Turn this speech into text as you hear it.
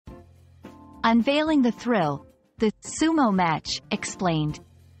Unveiling the Thrill, the Sumo Match Explained.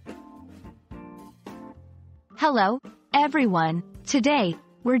 Hello, everyone. Today,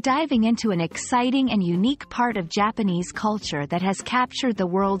 we're diving into an exciting and unique part of Japanese culture that has captured the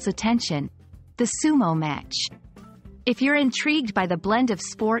world's attention, the sumo match. If you're intrigued by the blend of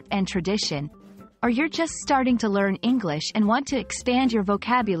sport and tradition, or you're just starting to learn English and want to expand your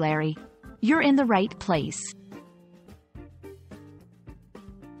vocabulary, you're in the right place.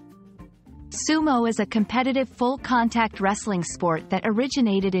 Sumo is a competitive full-contact wrestling sport that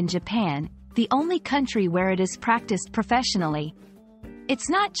originated in Japan, the only country where it is practiced professionally. It's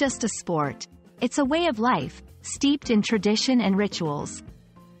not just a sport, it's a way of life, steeped in tradition and rituals.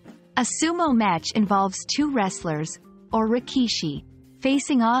 A sumo match involves two wrestlers, or rikishi,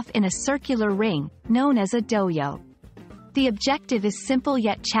 facing off in a circular ring, known as a doyo. The objective is simple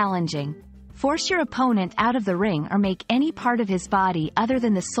yet challenging. Force your opponent out of the ring or make any part of his body other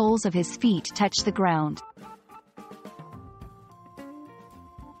than the soles of his feet touch the ground.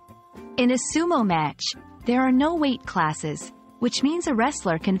 In a sumo match, there are no weight classes, which means a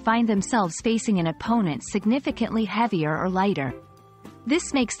wrestler can find themselves facing an opponent significantly heavier or lighter.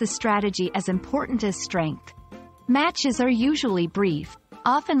 This makes the strategy as important as strength. Matches are usually brief,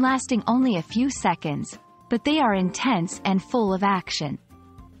 often lasting only a few seconds, but they are intense and full of action.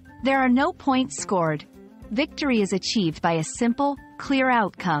 There are no points scored. Victory is achieved by a simple, clear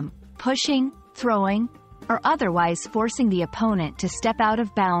outcome, pushing, throwing, or otherwise forcing the opponent to step out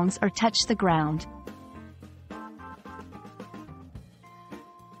of bounds or touch the ground.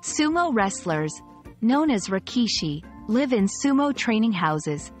 Sumo wrestlers, known as rikishi, live in sumo training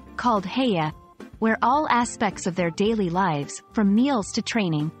houses, called heya, where all aspects of their daily lives, from meals to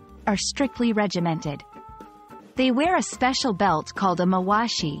training, are strictly regimented. They wear a special belt called a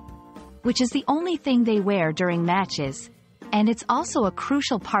mawashi, which is the only thing they wear during matches, and it's also a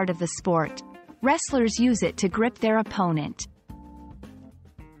crucial part of the sport. Wrestlers use it to grip their opponent.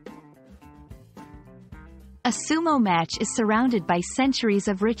 A sumo match is surrounded by centuries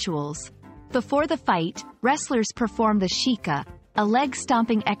of rituals. Before the fight, wrestlers perform the shika, a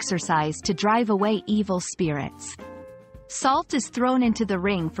leg-stomping exercise to drive away evil spirits. Salt is thrown into the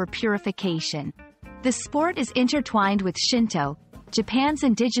ring for purification. The sport is intertwined with Shinto, Japan's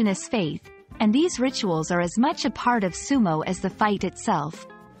indigenous faith, and these rituals are as much a part of sumo as the fight itself.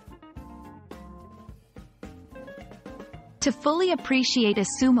 To fully appreciate a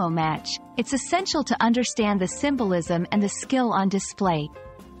sumo match, it's essential to understand the symbolism and the skill on display.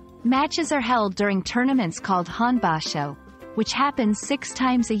 Matches are held during tournaments called Hanbasho, which happens 6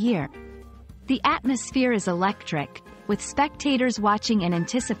 times a year. The atmosphere is electric, with spectators watching in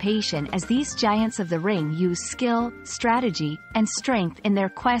anticipation as these giants of the ring use skill, strategy, and strength in their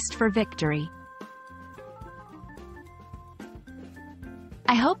quest for victory.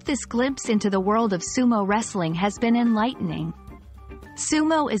 I hope this glimpse into the world of sumo wrestling has been enlightening.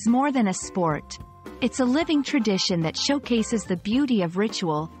 Sumo is more than a sport. It's a living tradition that showcases the beauty of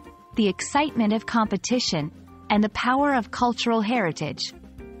ritual, the excitement of competition, and the power of cultural heritage.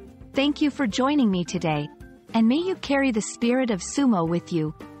 Thank you for joining me today, and may you carry the spirit of sumo with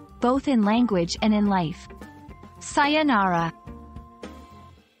you, both in language and in life. Sayonara.